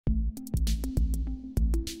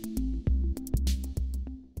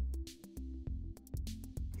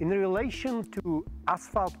In relation to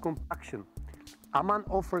asphalt compaction, Ammann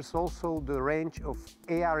offers also the range of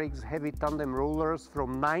ARX heavy tandem rollers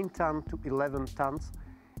from 9 tons to 11 tons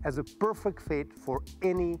as a perfect fit for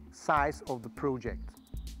any size of the project.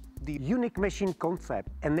 The unique machine concept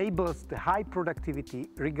enables the high productivity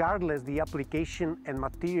regardless the application and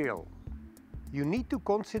material. You need to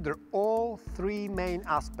consider all three main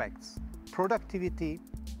aspects: productivity,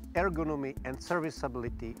 ergonomy and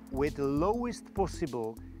serviceability with the lowest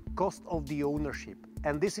possible cost of the ownership.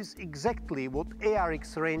 And this is exactly what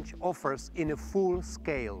ARX range offers in a full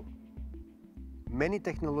scale. Many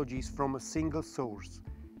technologies from a single source.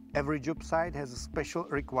 Every job site has special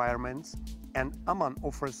requirements, and Ammann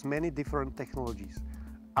offers many different technologies.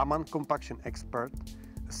 Ammann Compaction Expert,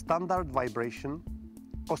 standard vibration,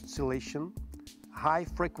 oscillation, high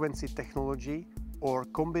frequency technology, or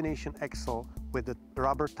combination axle with the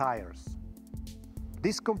rubber tires.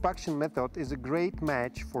 This compaction method is a great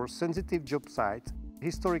match for sensitive job sites,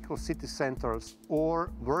 historical city centers,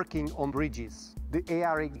 or working on bridges. The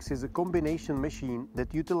ARX is a combination machine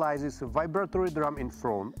that utilizes a vibratory drum in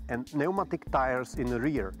front and pneumatic tires in the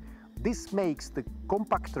rear. This makes the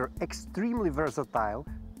compactor extremely versatile,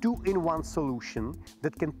 two-in-one solution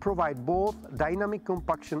that can provide both dynamic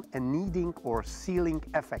compaction and kneading or sealing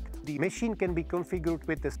effect. The machine can be configured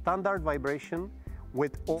with the standard vibration,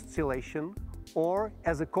 with oscillation, or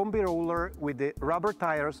as a combi roller with the rubber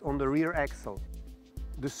tires on the rear axle.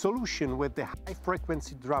 The solution with the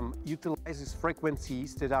high-frequency drum utilizes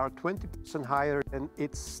frequencies that are 20% higher than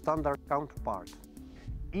its standard counterpart.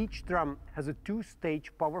 Each drum has a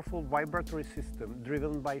two-stage powerful vibratory system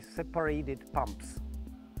driven by separated pumps.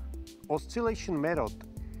 Oscillation method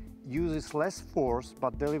uses less force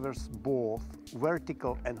but delivers both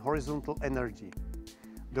vertical and horizontal energy.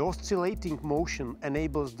 The oscillating motion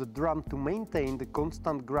enables the drum to maintain the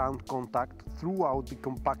constant ground contact throughout the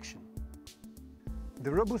compaction.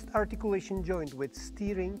 The robust articulation joint with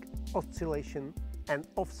steering, oscillation and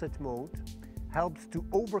offset mode helps to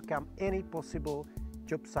overcome any possible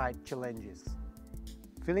job site challenges.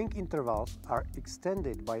 Filling intervals are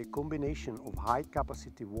extended by a combination of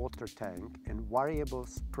high-capacity water tank and variable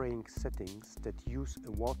spraying settings that use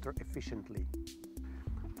water efficiently.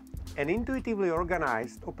 An intuitively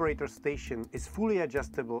organized operator station is fully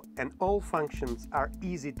adjustable and all functions are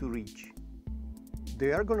easy to reach. The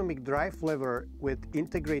ergonomic drive lever with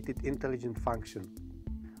integrated intelligent function.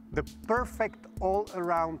 The perfect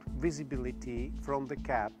all-around visibility from the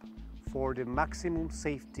cab for the maximum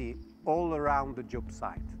safety all around the job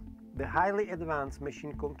site. The highly advanced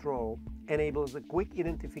machine control enables a quick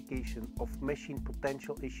identification of machine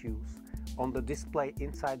potential issues on the display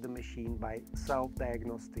inside the machine by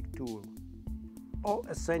self-diagnostic tool. All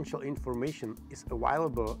essential information is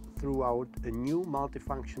available throughout a new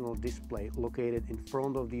multifunctional display located in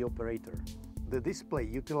front of the operator. The display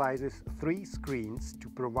utilizes 3 screens to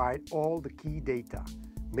provide all the key data: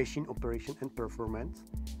 machine operation and performance,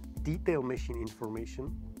 detailed machine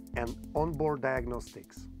information, and onboard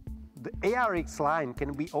diagnostics. The ARX line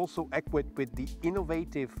can be also equipped with the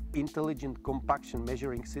innovative intelligent compaction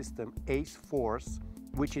measuring system ACE Force,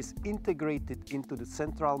 which is integrated into the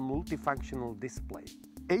central multifunctional display.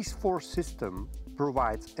 ACE Force system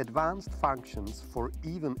provides advanced functions for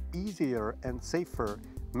even easier and safer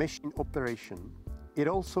machine operation. It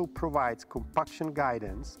also provides compaction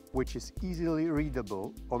guidance, which is easily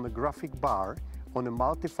readable on a graphic bar on a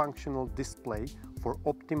multifunctional display for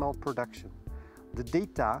optimal production. The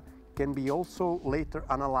data can be also later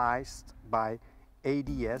analyzed by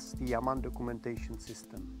ADS, the Ammann documentation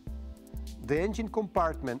system. The engine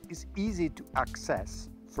compartment is easy to access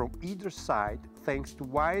from either side thanks to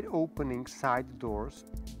wide opening side doors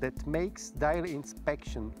that makes daily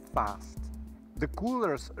inspection fast. The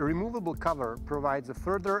cooler's removable cover provides a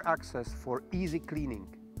further access for easy cleaning.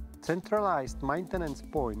 Centralized maintenance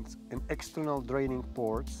points and external draining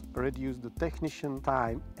ports reduce the technician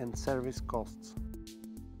time and service costs.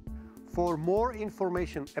 For more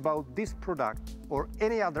information about this product or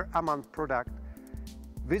any other Ammann product,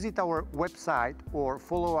 visit our website or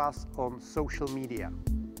follow us on social media.